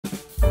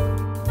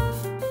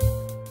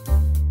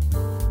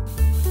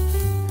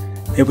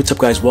Hey, what's up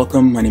guys?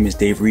 Welcome. My name is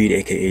Dave Reed,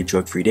 aka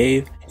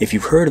Drugfreedave. If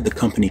you've heard of the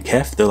company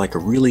KEF, they're like a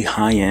really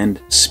high-end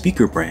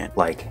speaker brand,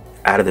 like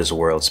out of this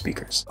world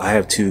speakers. I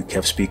have two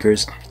KEF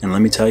speakers, and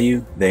let me tell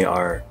you, they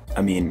are,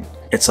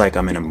 it's like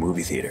I'm in a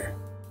movie theater.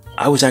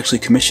 I was actually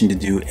commissioned to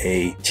do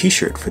a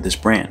t-shirt for this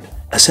brand.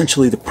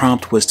 Essentially, the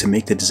prompt was to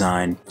make the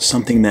design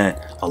something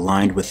that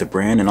aligned with the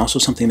brand and also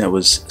something that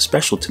was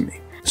special to me.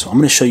 So I'm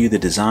going to show you the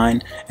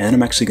design, and then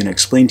I'm actually going to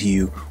explain to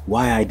you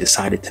why I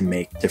decided to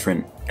make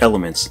different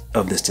elements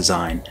of this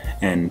design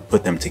and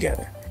put them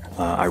together.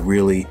 I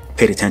really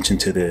paid attention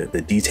to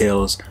the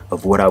details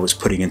of what I was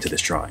putting into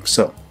this drawing.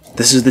 So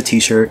this is the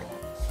t-shirt,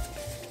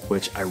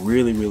 which I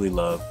really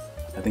love.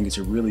 I think it's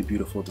a really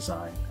beautiful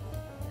design.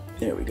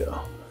 There we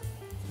go.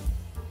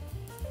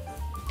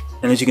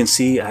 And as you can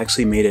see, I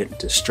actually made it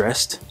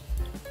distressed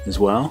as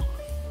well,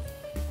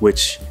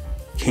 which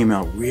came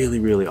out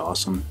really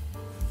awesome.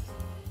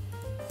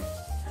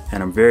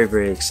 And I'm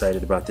very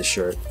excited about this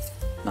shirt.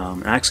 I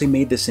actually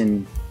made this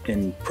in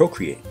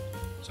Procreate.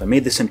 So I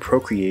made this in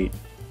Procreate,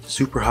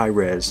 super high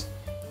res,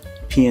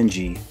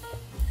 PNG,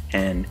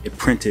 and it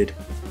printed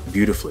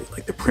beautifully.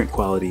 Like, the print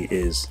quality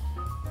is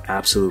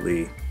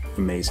absolutely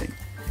amazing.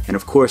 And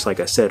of course, like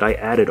I said, I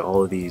added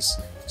all of these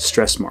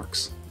stress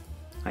marks.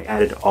 I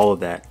added all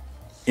of that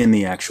in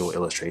the actual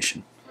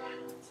illustration.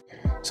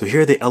 So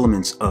here are the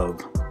elements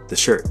of the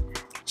shirt.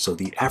 So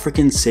the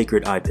African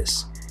sacred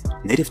ibis.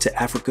 Native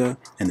to Africa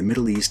and the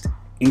Middle East,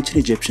 ancient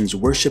Egyptians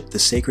worshipped the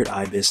sacred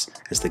ibis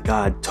as the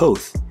god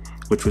Thoth,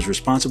 which was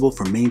responsible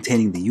for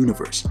maintaining the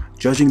universe,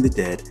 judging the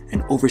dead,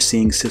 and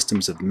overseeing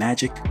systems of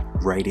magic,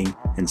 writing,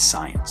 and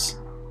science.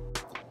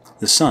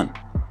 The sun,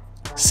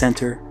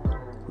 center,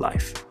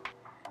 life.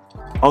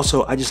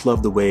 Also, I just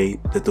love the way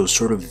that those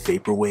sort of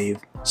vaporwave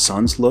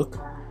suns look.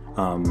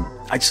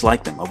 I just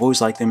like them. I've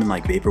always liked them in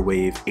like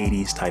vaporwave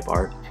 80s type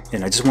art,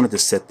 and I just wanted to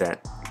set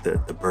that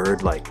the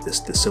bird, like the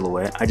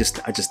silhouette. I just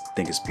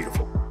think it's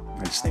beautiful.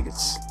 I just think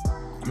it's,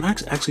 I'm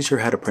not actually sure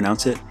how to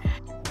pronounce it.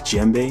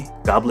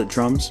 Djembe, goblet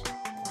drums.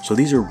 So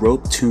these are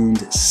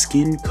rope-tuned,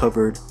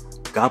 skin-covered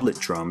goblet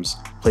drums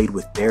played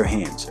with bare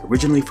hands,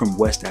 originally from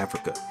West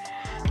Africa.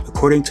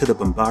 According to the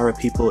Bambara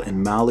people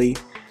in Mali,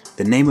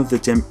 the name of the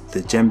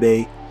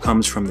djembe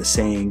comes from the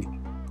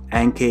saying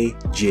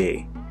Anke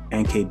Je,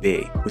 Anke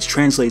Be, which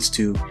translates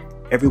to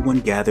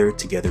everyone gather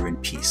together in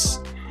peace,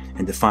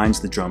 and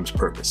defines the drum's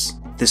purpose.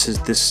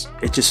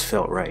 It just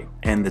felt right,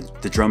 and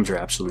the drums are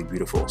absolutely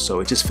beautiful.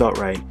 So it just felt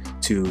right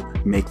to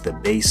make the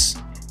base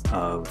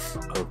of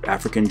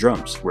African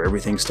drums, where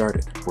everything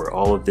started, where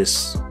all of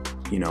this,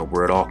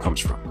 where it all comes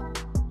from.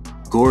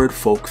 Gourd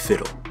folk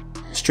fiddle,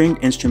 stringed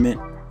instrument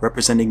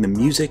representing the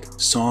music,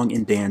 song,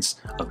 and dance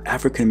of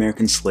African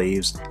American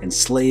slaves and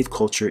slave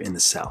culture in the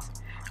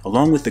South.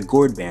 Along with the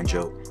gourd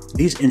banjo,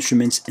 these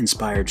instruments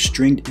inspired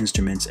stringed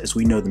instruments as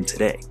we know them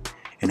today,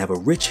 and have a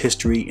rich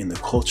history in the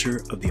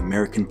culture of the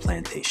American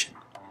plantation.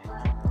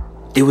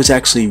 It was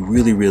actually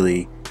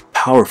really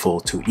powerful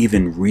to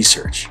even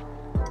research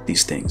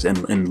these things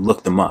and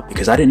look them up,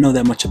 because I didn't know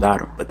that much about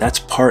them. But that's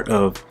part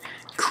of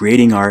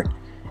creating art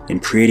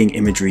and creating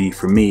imagery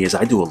for me, is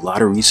I do a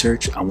lot of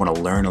research. I want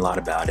to learn a lot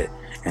about it,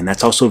 and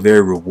that's also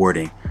very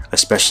rewarding,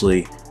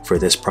 especially for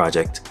this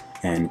project,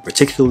 and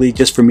particularly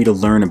just for me to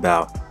learn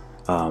about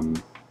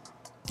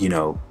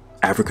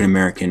African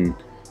American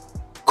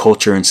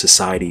culture and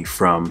society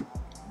from,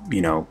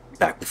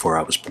 back before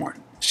I was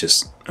born. It's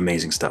just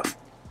amazing stuff.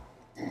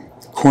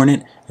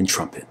 Cornet and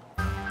trumpet.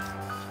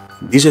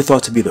 These are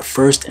thought to be the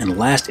first and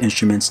last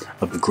instruments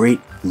of the great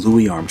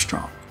Louis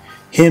Armstrong.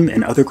 Him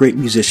and other great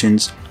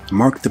musicians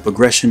marked the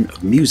progression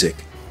of music,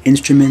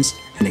 instruments,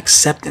 and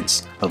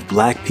acceptance of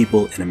black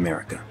people in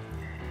America.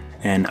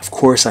 And of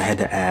course I had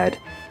to add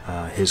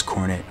his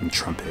cornet and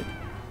trumpet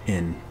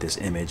in this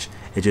image.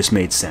 It just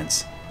made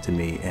sense to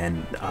me,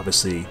 and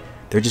obviously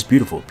they're just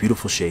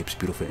beautiful shapes,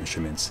 beautiful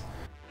instruments.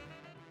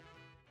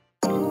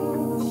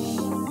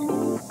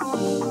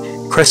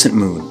 Crescent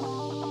moon.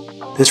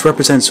 This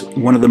represents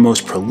one of the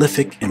most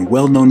prolific and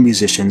well-known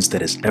musicians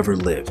that has ever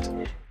lived.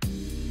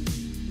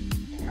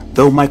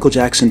 Though Michael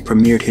Jackson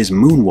premiered his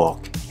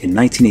moonwalk in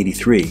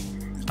 1983,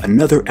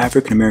 another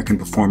African-American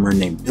performer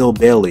named Bill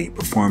Bailey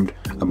performed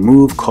a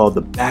move called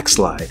the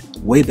backslide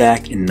way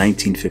back in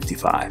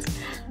 1955.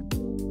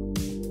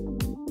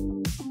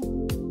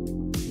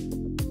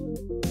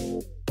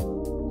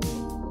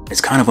 It's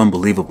kind of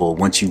unbelievable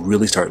once you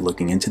really start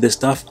looking into this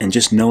stuff, and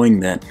just knowing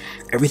that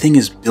everything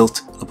is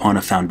built upon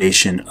a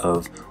foundation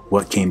of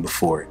what came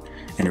before it.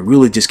 And it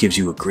really just gives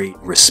you a great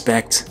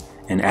respect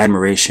and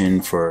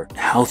admiration for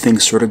how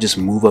things sort of just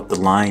move up the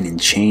line and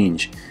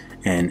change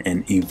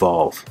and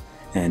evolve.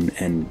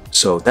 And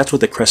so that's what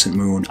the crescent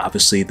moon,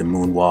 obviously the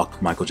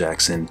moonwalk, Michael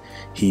Jackson,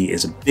 he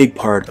is a big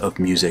part of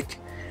music,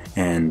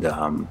 and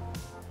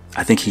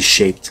I think he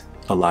shaped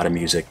a lot of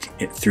music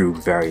through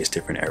various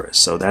different eras.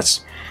 So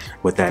that's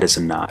what that is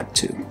a nod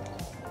to.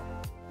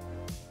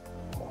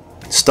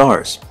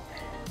 Stars,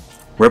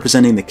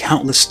 representing the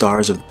countless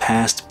stars of the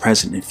past,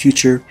 present, and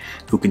future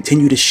who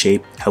continue to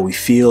shape how we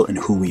feel and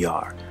who we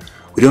are.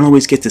 We don't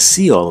always get to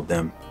see all of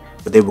them,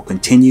 but they will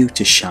continue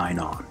to shine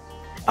on.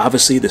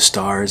 Obviously the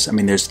stars, I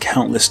mean, there's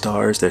countless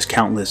stars, there's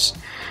countless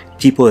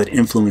people that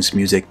influence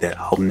music that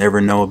I'll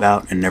never know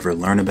about and never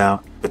learn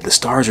about, but the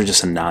stars are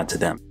just a nod to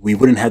them. We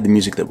wouldn't have the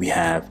music that we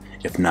have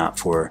if not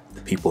for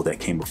the people that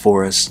came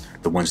before us,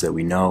 the ones that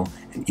we know,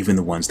 and even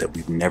the ones that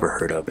we've never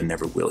heard of and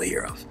never will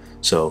hear of.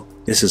 So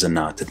this is a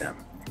nod to them.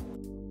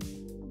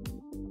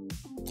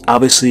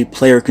 Obviously,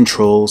 player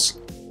controls.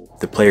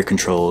 The player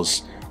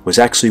controls was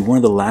actually one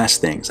of the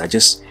last things. I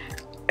just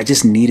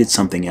needed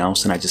something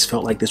else, and I just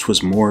felt like this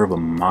was more of a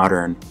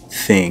modern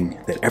thing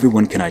that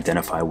everyone can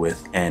identify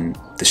with, and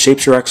the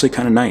shapes are actually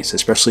kind of nice,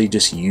 especially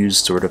just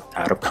used sort of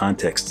out of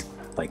context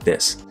like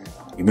this,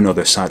 even though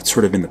they're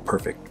sort of in the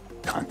perfect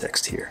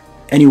context here.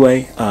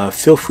 Anyway,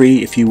 feel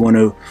free if you want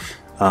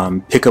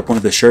to pick up one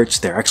of the shirts.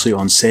 They're actually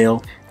on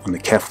sale on the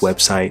KEF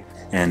website,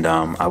 and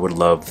I would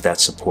love that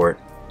support,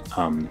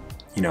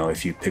 you know,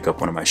 if you pick up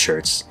one of my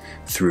shirts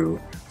through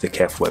the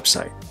KEF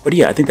website. But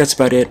yeah, I think that's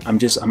about it.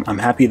 I'm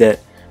happy that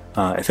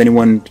if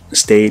anyone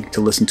stayed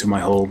to listen to my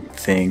whole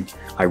thing,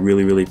 I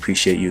really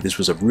appreciate you. This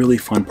was a really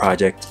fun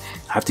project.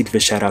 I have to give a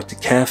shout out to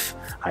KEF.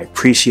 I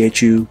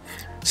appreciate you,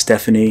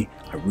 Stephanie.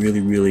 I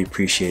really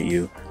appreciate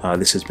you.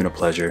 This has been a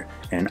pleasure,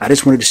 and I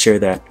just wanted to share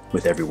that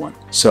with everyone.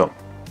 So,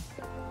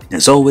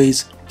 as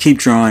always, keep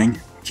drawing,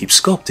 keep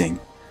sculpting,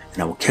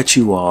 and I will catch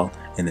you all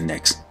in the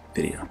next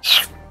video.